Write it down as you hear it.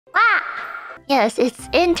Yes, it's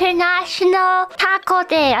International Taco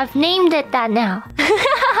Day. I've named it that now.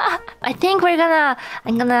 I think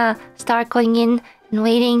I'm gonna start going in and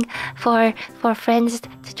waiting for friends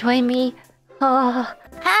to join me. Oh.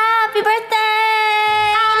 Happy birthday!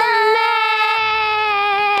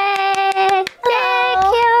 Thank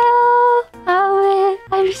you! Oh,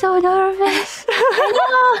 I'm so nervous.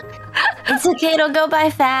 It's okay, it'll go by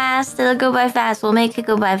fast. We'll make it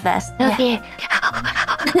go by fast. Okay. Yeah.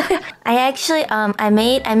 I actually, I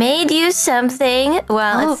made you something.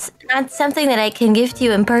 Well, it's not something that I can give to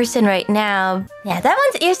you in person right now. Yeah, that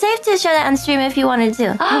one's, you're safe to show that on stream if you wanted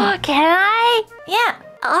to. Oh, can I? Yeah.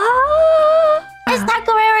 Oh! It's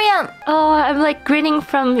Taquarium! Oh, I'm like grinning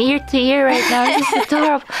from ear to ear right now. This is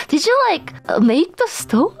adorable. Did you like make the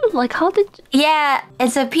stone? Like how did you... Yeah,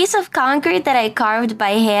 it's a piece of concrete that I carved by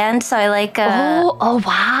hand. So I like Oh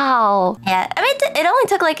wow. Yeah, I mean it only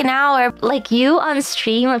took like an hour. Like you on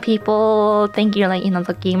stream when people think you're like, you know,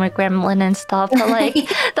 the gamer gremlin and stuff. But like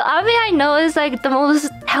the Abe I know is like the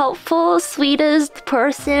most helpful, sweetest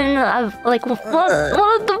person. I've like one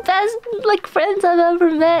of the best like friends I've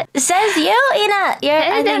ever met. Says you, Ina. I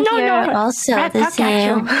think you're also the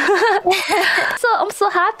same. So I'm so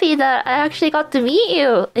happy that I actually got to meet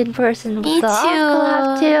you in person. Me too.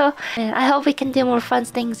 Too. And I hope we can do more fun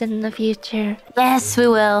things in the future. Yes, we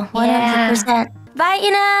will. 100%. Bye,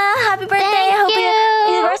 Ina. Happy birthday. Thank I hope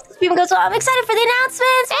you. the rest of the stream goes well. I'm excited for the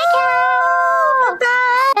announcements. Thank you.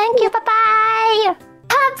 Bye-bye. Thank you. Bye-bye.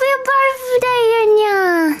 Happy birthday, Ina.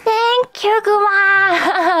 Thank you,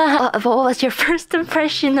 Gura. What was your first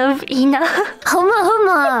impression of Ina?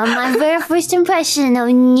 Huma. My very first impression of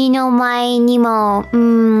Ninomae Nemo.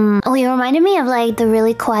 Oh, you reminded me of like the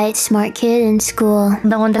really quiet, smart kid in school.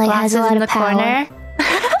 The one that like, glasses has a lot in the of power. corner?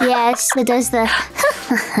 Yes, it does the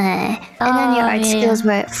and then your art skills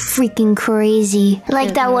were freaking crazy.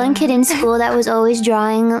 Like that one kid in school that was always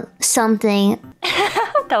drawing something.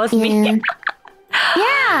 That was me.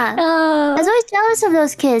 Yeah, I was always jealous of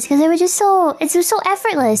those kids because they were just so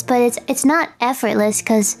effortless. But it's not effortless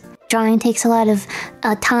because drawing takes a lot of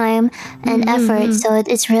time and effort. So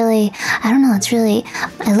it's really, I don't know. It's really,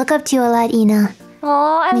 I look up to you a lot, Ina.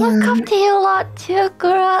 Oh, I look up to you a lot too,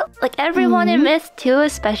 Gura. Like everyone in Myth too,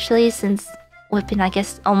 especially since we've been, I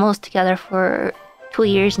guess, almost together for 2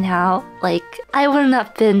 years now. Like I wouldn't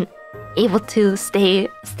have been able to stay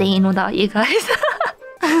in without you guys.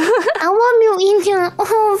 I want you, Ina.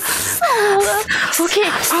 Okay.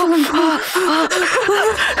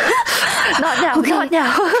 Not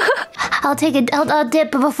now. I'll take it. I'll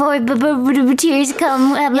dip before tears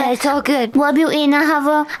come. Yeah, it's all good. Love you, Ina. Have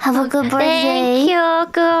a good birthday. Thank you,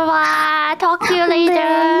 Gura. Talk to you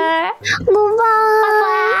later.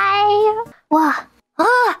 Goodbye. Bye.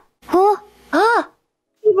 Wow.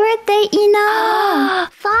 Happy birthday, Ina.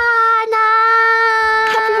 Fauna.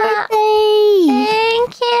 Happy birthday.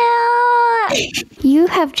 Thank you. You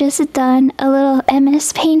have just done a little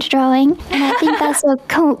MS Paint drawing, and I think that's a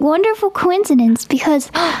wonderful coincidence because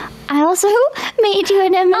I also made you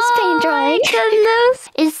an MS Paint drawing. Oh my goodness.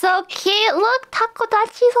 It's so cute. Look,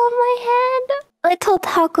 takodachi's on my head. Little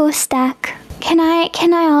taco stack. Can I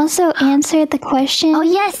also answer the question? Oh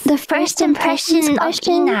yes, the first impression of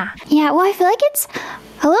Ina. Yeah, well I feel like it's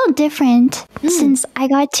a little different since I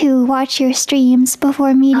got to watch your streams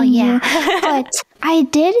before meeting you. But I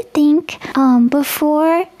did think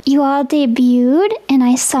before you all debuted and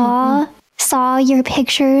I saw your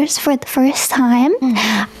pictures for the first time,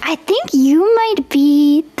 I think you might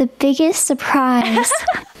be the biggest surprise.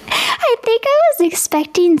 I think I was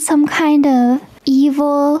expecting some kind of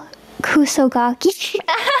evil Kusogaki.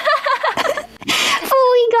 But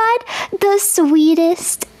we got the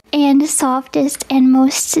sweetest and softest and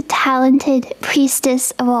most talented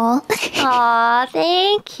priestess of all. Aw,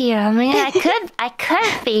 thank you. I mean, I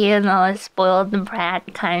could be, you know, a spoiled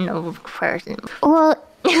brat kind of person. Well,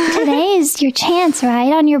 today is your chance,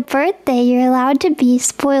 right? On your birthday, you're allowed to be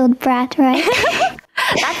spoiled brat, right?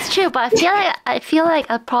 That's true, but I feel like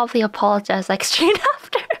I'll probably apologize like straight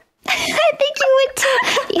after. I think you would too.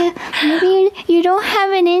 Yeah, maybe you don't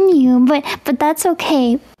have it in you, but that's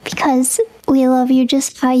okay because we love you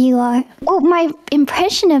just how you are. Oh, my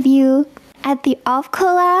impression of you at the off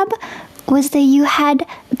collab was that you had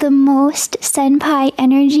the most senpai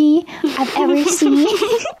energy I've ever seen.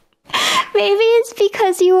 Maybe it's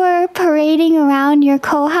because you were parading around your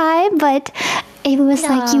kohai, but it was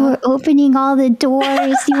like you were opening all the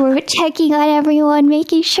doors. You were checking on everyone,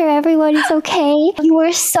 making sure everyone is okay. You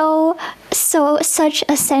were such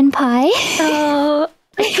a senpai. Oh,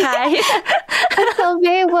 okay. I felt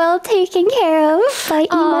very well taken care of by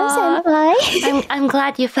Ina senpai. I'm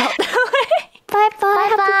glad you felt that way. Bye bye.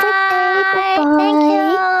 Happy birthday. Bye.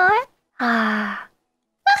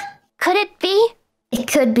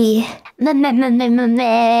 could be. Mumei.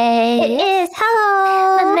 It is.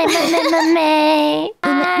 Hello. Mumei.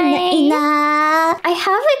 Ina. I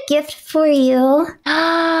have a gift for you.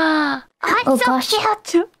 Oh, it's so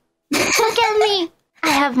cute. Look at me. I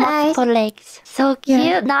have multiple legs. So cute.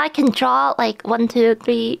 Yeah. Now I can draw like 1, 2,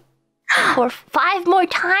 3, 4, 5 more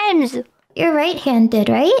times. You're right-handed,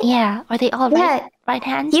 right? Yeah. Are they all right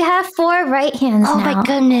hands? You have 4 right hands now. Oh my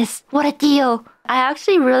goodness. What a deal. I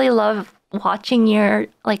actually really love watching your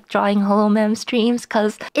like drawing HoloMem streams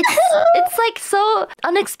because it's like so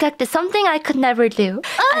unexpected, something I could never do.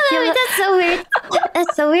 That's so weird.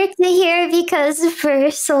 That's so weird to hear because for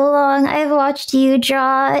so long I've watched you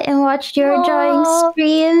draw and watched your drawing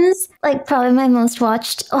streams, like probably my most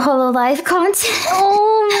watched HoloLive content.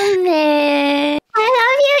 Oh man, I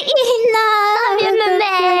love you, Ina. Love you,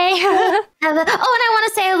 Mumei. And I want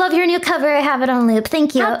to say I love your new cover. I have it on loop.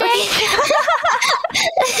 Thank you. Oh, thank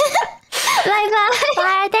Bye-bye.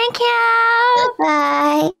 Bye, thank you.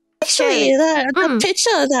 Bye. Actually, the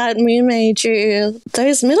picture that Mumei drew,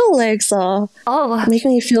 those middle legs are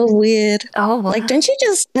making me feel weird. Oh, like, don't you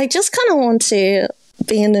just kind of want to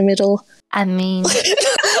be in the middle? I mean,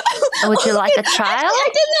 would you like a trial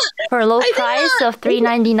for a low price of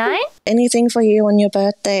 $3.99? Anything for you on your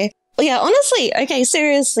birthday. Yeah, honestly, okay,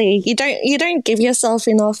 seriously, you don't give yourself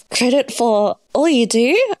enough credit for all you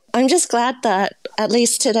do. I'm just glad that at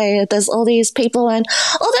least today there's all these people and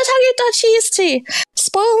all the Tagetachis to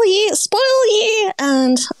spoil you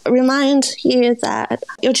and remind you that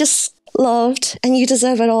you're just loved and you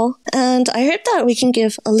deserve it all. And I hope that we can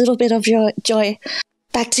give a little bit of your joy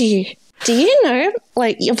back to you. Do you know,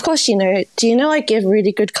 like, of course you know, do you know I give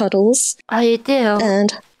really good cuddles? Oh, you do?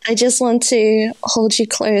 And I just want to hold you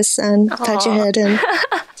close and pat your head and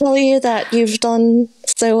tell you that you've done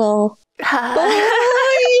so well. You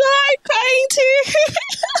are crying too.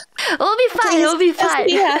 We'll be fine. We'll be fine. Just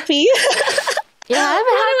be happy. Yeah, I'm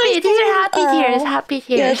happy. These are happy tears. Happy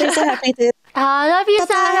tears. Yeah, these are happy tears. I love you,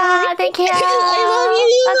 Sarah. Thank you. I love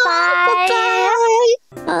you. Bye-bye.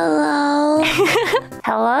 Hello.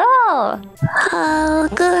 Hello. Oh,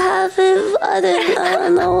 good happy. I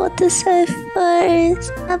don't know what to say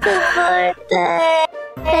first. Happy birthday.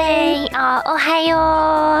 Ohio.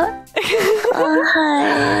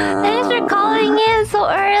 Ohio. Thanks for calling in so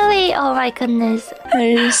early. Oh my goodness.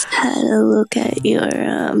 I just had a look at your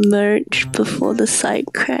merch before the site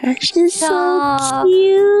crashed. It's so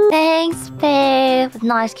cute. Thanks, babe.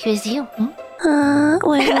 Not as cute as you.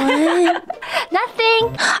 Wait, what?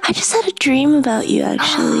 Nothing. I just had a dream about you,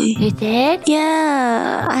 actually. You did?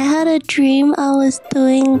 Yeah. I had a dream I was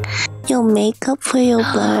doing your makeup for your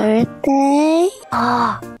birthday.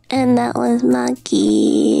 And that was my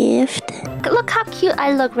gift. Look how cute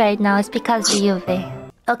I look right now. It's because of you, babe.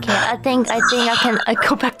 Okay, I think I can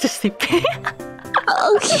go back to sleep. Okay.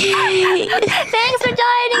 Thanks for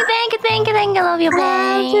joining. Thank you. I love you, babe.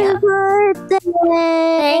 Happy birthday.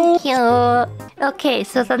 Thank you. Okay,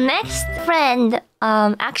 so the next friend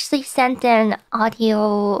actually sent an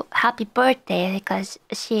audio happy birthday because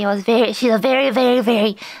she's a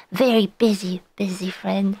very busy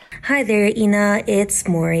friend. Hi there, Ina. It's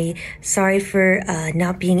Mori. Sorry for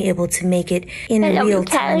not being able to make it in real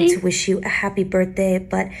time to wish you a happy birthday,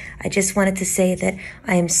 but I just wanted to say that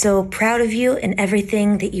I am so proud of you and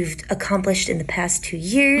everything that you've accomplished in the past 2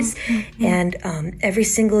 years. And every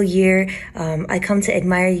single year, I come to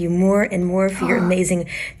admire you more and more for your amazing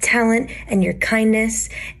talent and your kindness.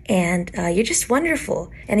 And you're just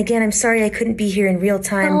wonderful. And again, I'm sorry I couldn't be here in real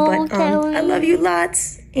time, but I love you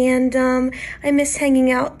lots. And I miss hanging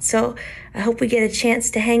out, so I hope we get a chance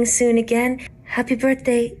to hang soon again. Happy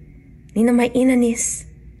birthday, Ninomae Inanis.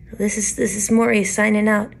 This is Mori signing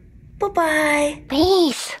out. Bye-bye.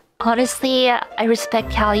 Peace. Honestly, I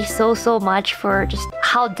respect Callie so much for just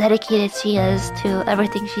how dedicated she is to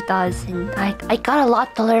everything she does, and I got a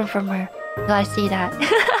lot to learn from her. You guys see that?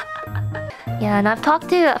 Yeah, and I've talked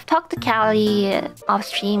to Callie off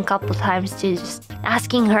stream a couple times too, just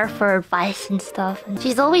asking her for advice and stuff. And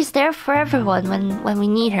she's always there for everyone when we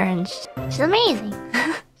need her, and she's amazing.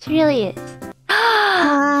 She really is.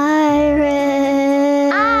 Iris,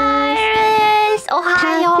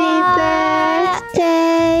 Ohio. Happy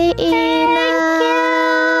birthday, Ina.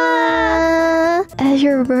 As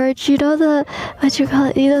your merch, you know the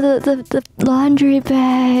the laundry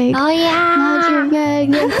bag. Oh yeah, laundry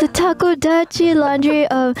bag, the Takodachi laundry.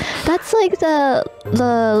 That's like the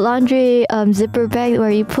laundry zipper bag where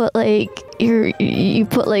you put like you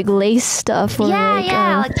put like lace stuff or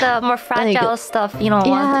like the more fragile stuff you don't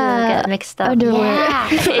want to get mixed up. Underwear. Yeah.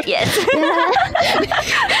 Yes.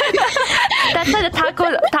 That's like the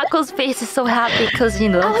taco Taco's face is so happy because, you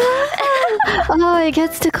know. Oh, it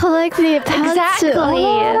gets to collect the pets. Exactly.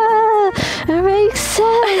 Oh, it makes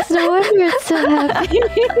sense. No wonder it's so happy.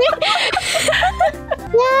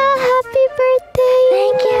 Yeah, happy birthday.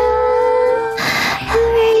 Thank you.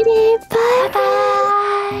 Alrighty,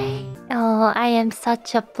 Bye-bye. Oh, I am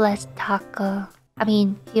such a blessed taco. I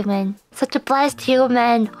mean, human. Such a blessed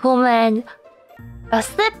human. A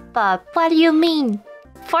slip up. What do you mean?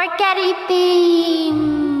 Forgetty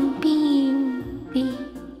beam. Beam.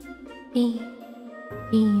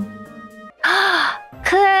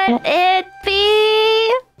 Could it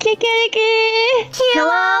be?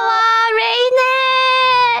 Kiara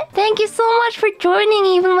Reine! Thank you so much for joining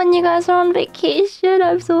even when you guys are on vacation.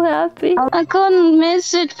 I'm so happy. I couldn't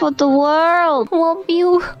miss it for the world. Love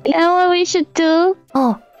you. You know what we should do?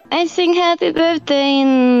 Oh. I sing happy birthday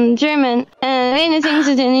in German and Raina sings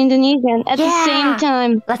it in Indonesian at the same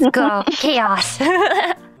time. Let's go. Chaos.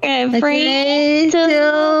 Okay, 3, 2,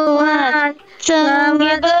 1.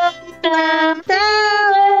 Selamat ulang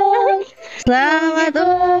tahun. Selamat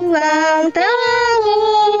ulang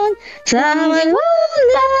tahun. Selamat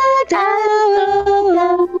ulang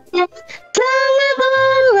tahun. Selamat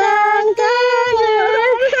ulang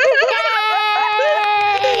tahun.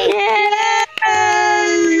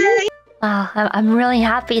 Wow, I'm really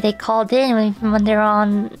happy they called in when they're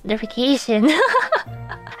on their vacation.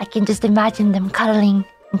 I can just imagine them cuddling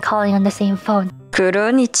and calling on the same phone.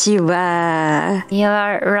 Konnichiwa.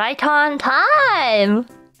 You're right on time.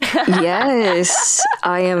 Yes,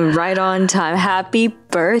 I am right on time. Happy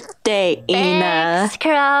birthday, Ina. Thanks,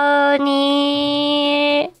 Kronii.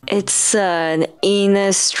 It's an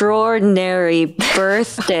extraordinary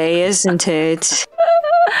birthday, isn't it?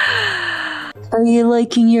 Are you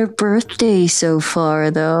liking your birthday so far,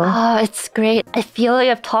 though? Oh, it's great. I feel like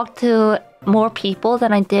I've talked to more people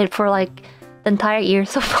than I did for like the entire year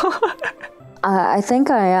so far. I think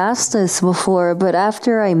I asked this before, but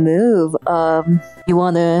after I move, you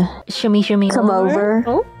wanna shimmy come over?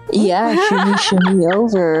 Oh? Yeah, shimmy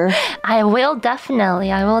over. I will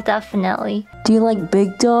definitely. Do you like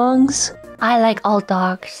big dogs? I like all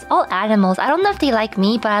dogs, all animals. I don't know if they like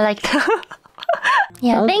me, but I like them.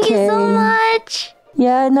 Yeah, Thank you so much.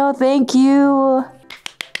 Yeah, no, thank you.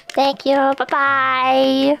 Thank you.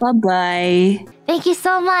 Bye-bye. Bye-bye. Thank you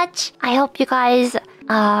so much. I hope you guys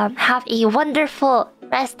have a wonderful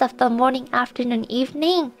rest of the morning, afternoon,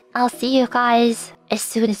 evening. I'll see you guys as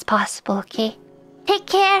soon as possible, okay? Take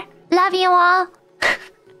care. Love you all.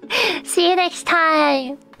 See you next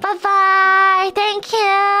time. Bye-bye. Thank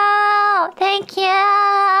you.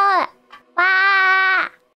 Bye.